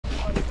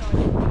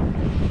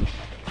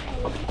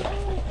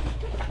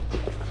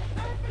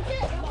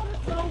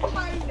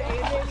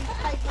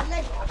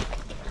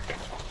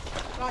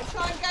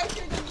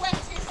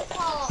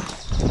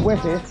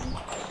where's this?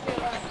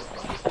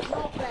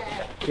 Not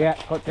there. Yeah,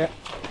 gotcha.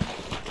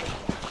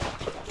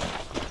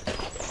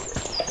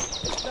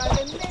 So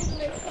the middle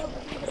is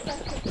probably the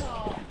better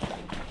part.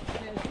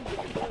 Yeah, it's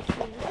ridiculous. It's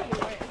really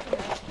wet, isn't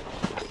it?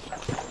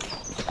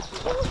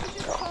 The water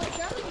just can't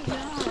go anywhere.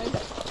 No.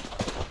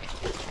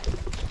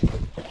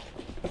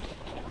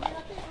 I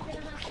think we're going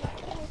to have like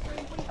 2 or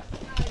 3 weeks to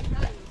no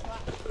rain to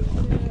actually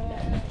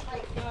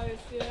take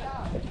those.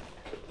 Yeah.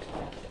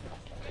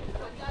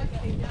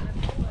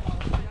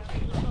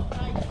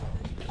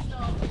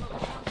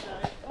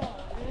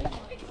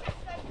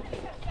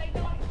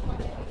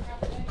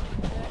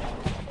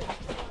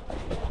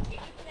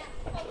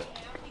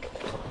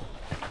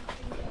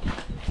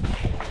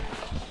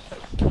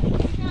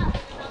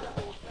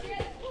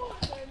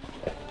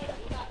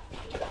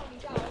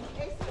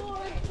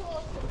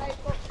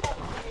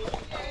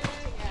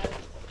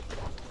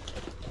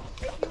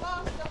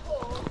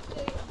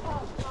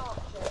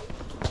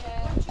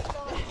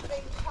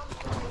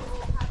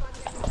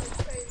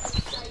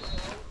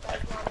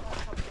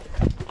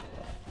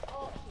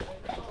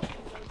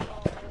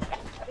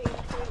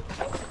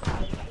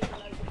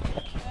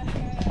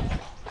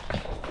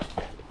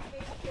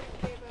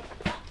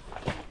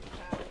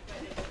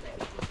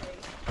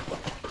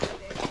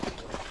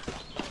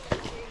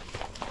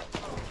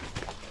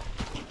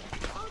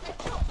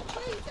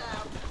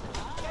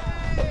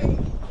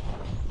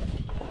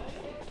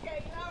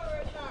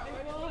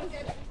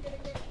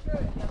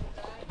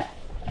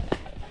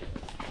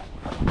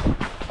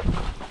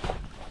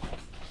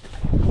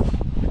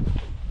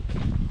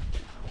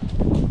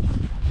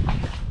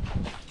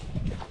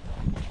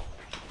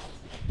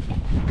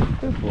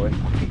 Good boy.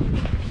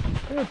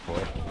 Good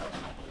boy.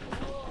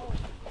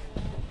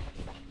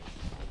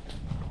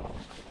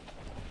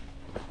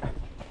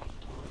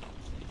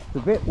 It's a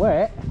bit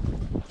wet.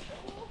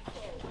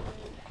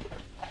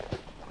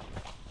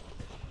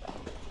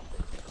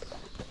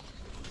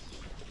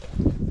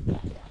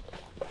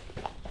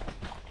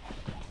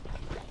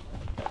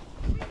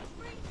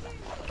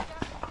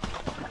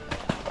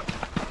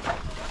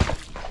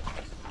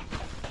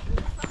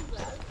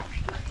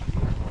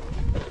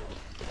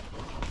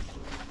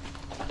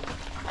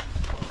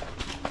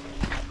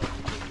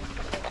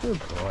 Good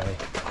boy.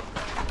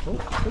 Oh,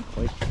 good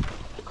boy.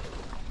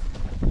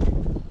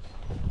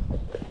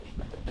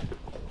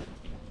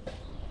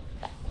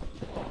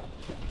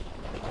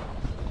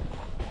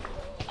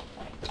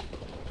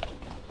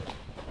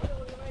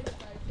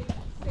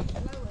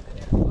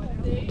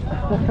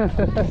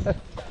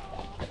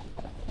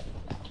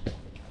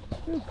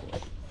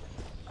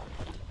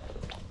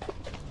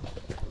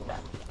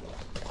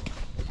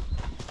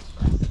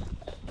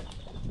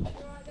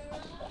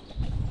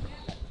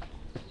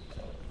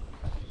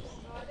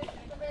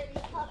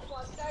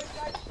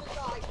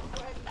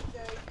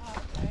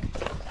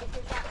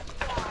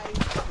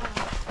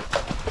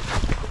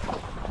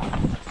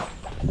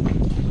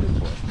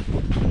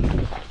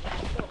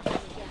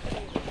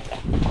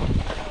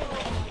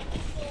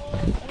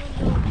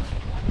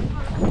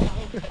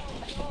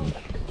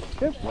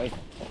 Good boy.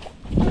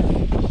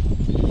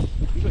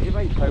 You got your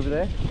mates over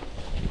there?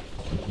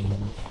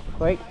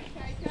 Wait.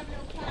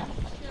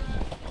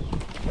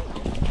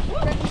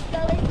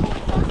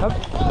 Up.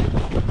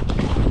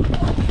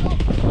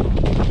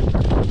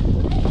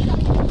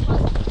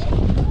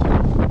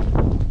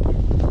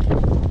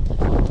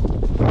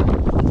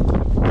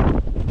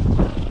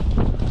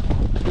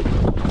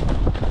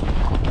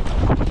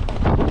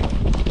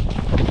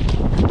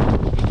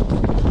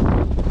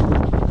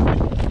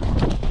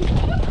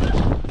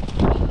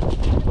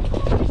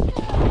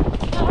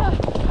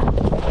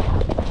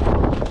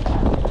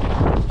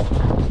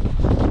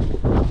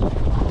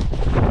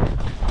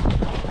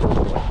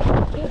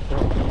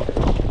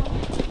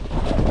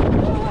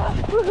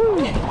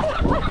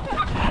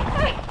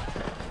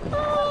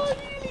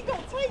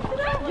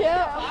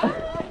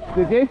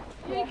 Did you?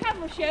 Your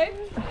camera shoot?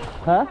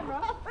 Huh?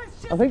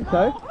 I think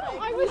so.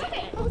 I was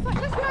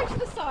like, let's go to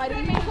the side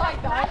and move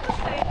like that.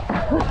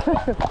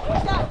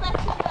 Was that better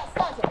than that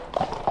saddle?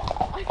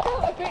 I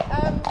felt a bit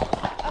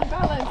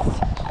unbalanced.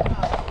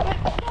 But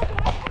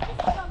I had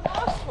this done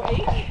last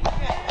week,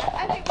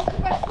 and it was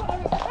the best one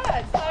I've ever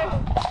had. So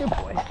Good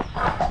boy.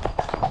 I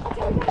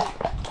don't know.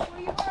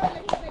 Well, you were a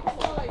little bit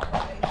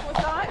sideways. Was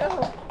I?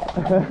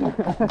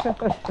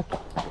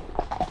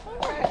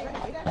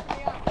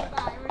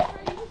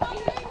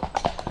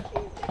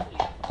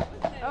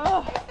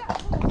 Oh.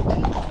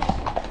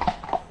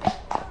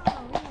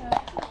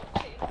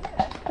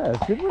 That was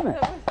good, wasn't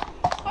it?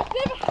 I've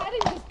never had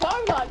him just go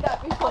like that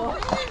before.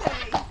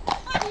 Really?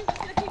 I was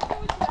looking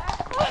forward to that.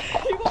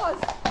 He was.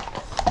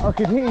 I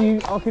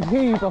could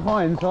hear you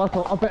behind, so I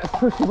thought I better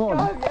push him on.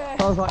 Oh, yeah.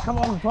 So I was like, come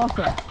on,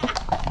 faster.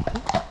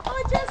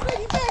 I just said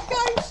you better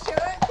go,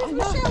 Stuart, because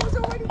Michelle was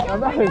already going. I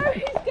know. I know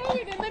he's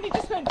going, and then he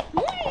just went,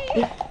 whee!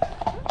 You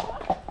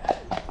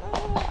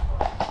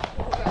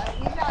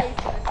know he's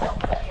going to stop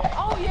at you.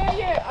 Oh,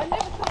 yeah, I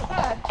never thought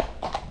that.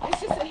 It's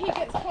just that he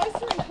gets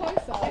closer and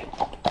closer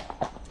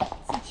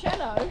to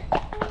cello,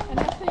 and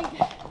I think,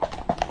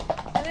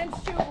 and then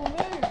Stuart will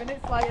move, and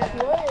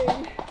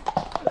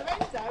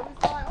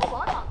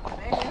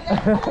Oh.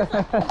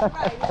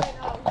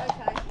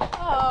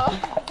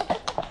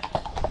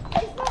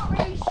 He's not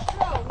really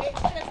strong,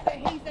 it's just that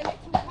he's a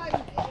little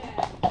pony.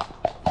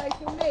 So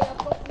for me, I've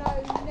got no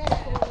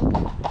neck or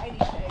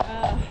anything.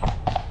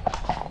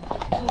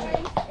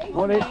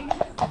 Morning.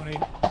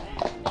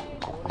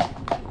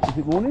 Is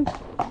it morning?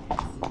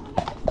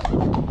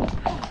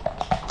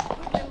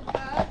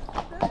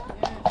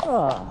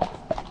 Ah.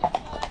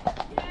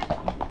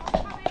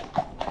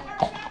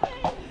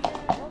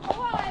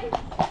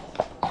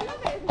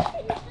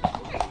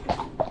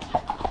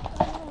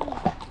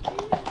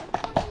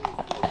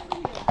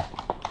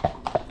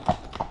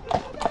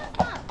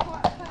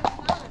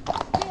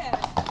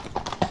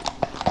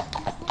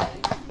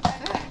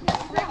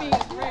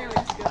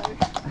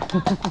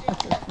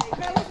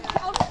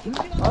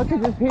 I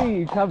could just hear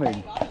you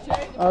coming.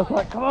 I was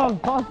like, come on,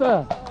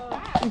 faster!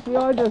 He's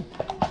behind us.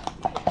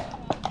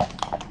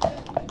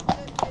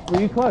 Were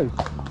you close?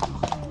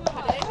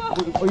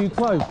 Were you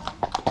close?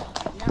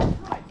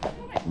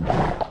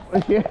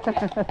 Yeah.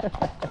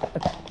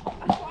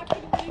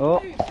 Oh.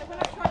 So when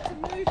I tried to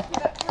move to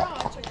that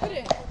branch, I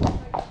couldn't.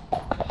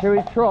 Shall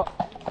we trot?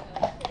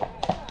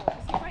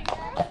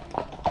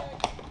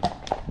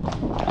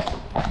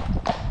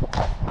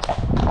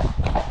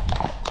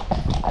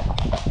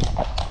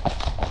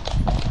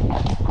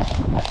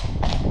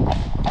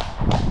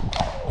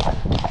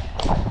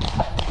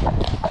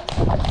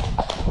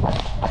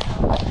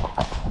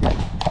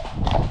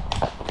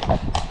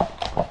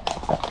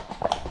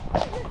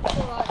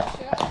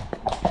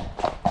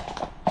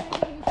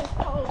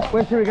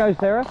 Where should we go,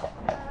 Sarah?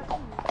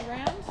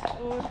 Around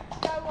or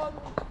Go on,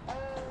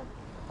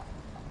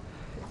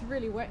 it's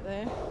really wet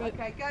there. But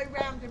okay, go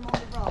round him on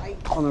the right.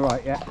 On the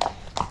right, yeah.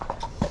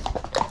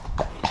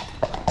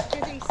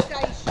 Because he's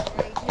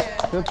stationary.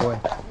 Yeah. Good boy.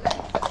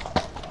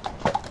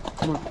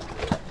 Come on.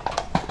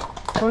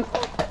 Come on.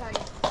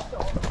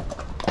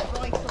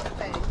 Right on the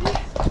bed.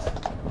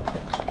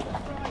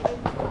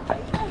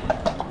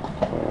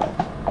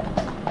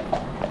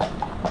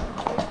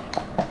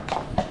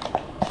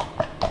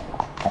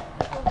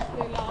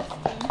 obviously last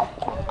time.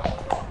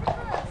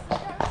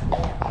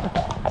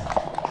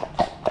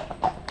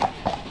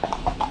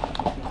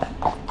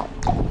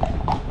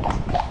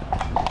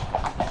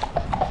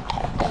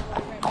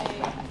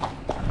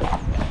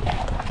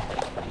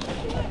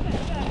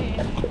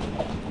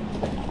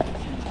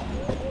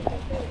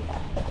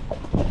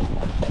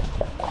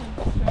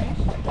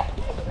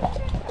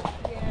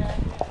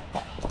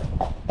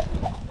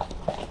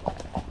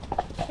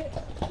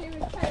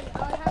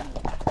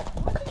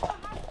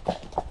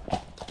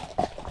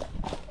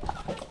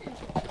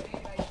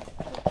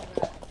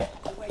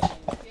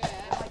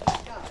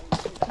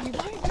 You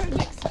won't go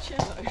next to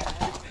Cello.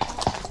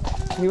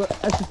 He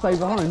has to stay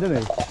behind, doesn't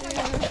he?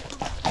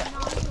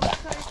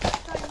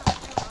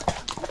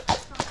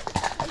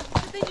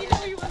 But then you know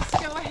he wants to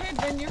go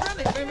ahead when you run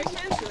it, when we're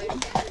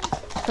cancelling.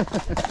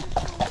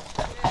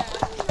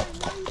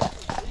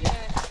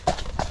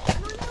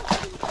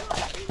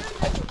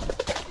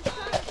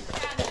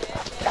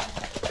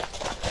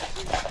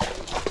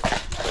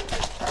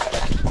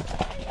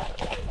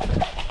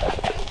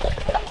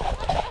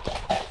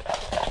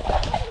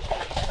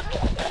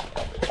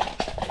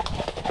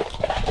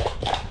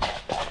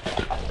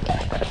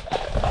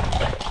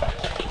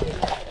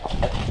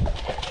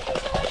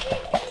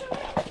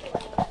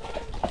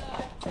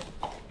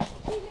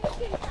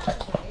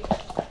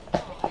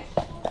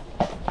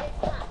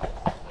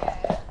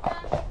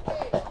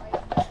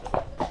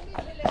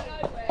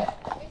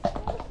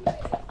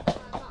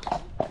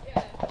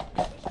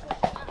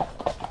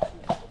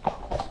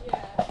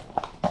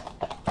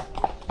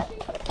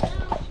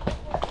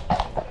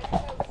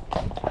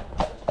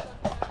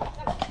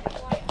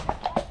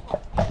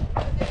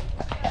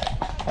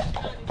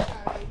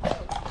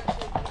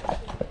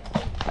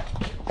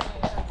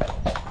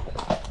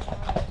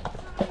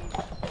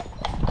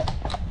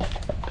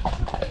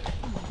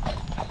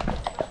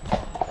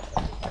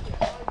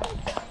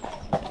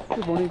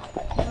 Good morning.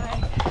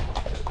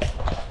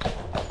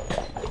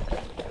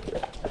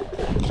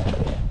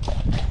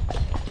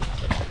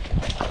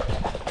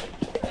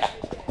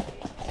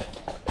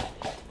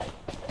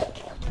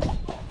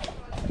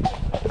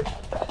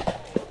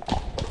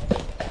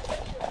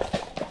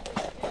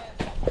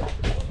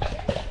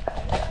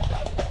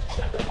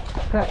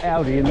 That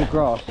Audi in the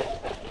grass.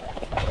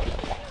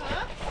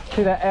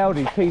 See that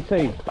Audi TT?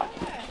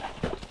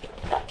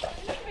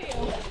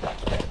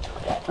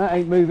 That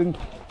ain't moving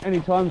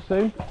anytime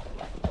soon.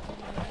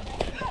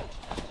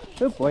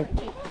 Good boy.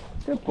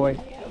 Good boy.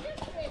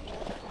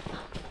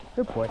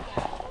 Good boy.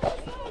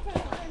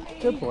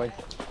 Good boy.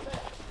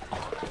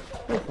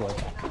 Good boy.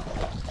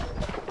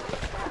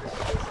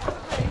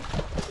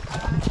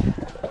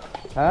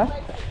 Huh?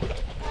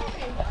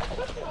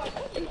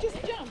 He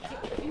just jumped.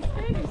 He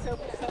scared himself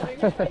or something.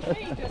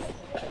 He just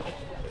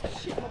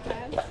shit my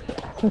pants.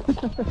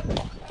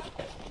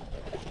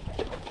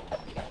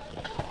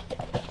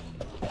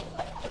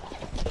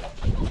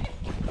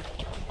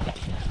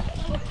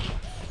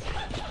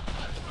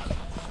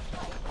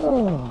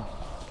 Oh.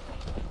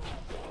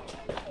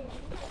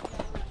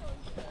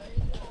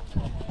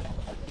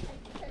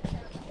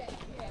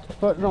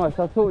 quite nice.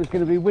 I thought it was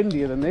going to be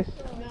windier than this.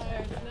 No,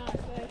 it's nice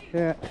though.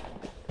 Yeah.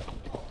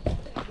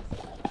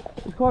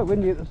 It's quite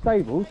windy at the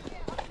stables.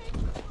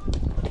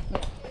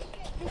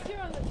 Because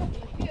you're on the top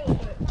of the hill,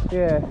 but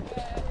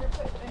Yeah.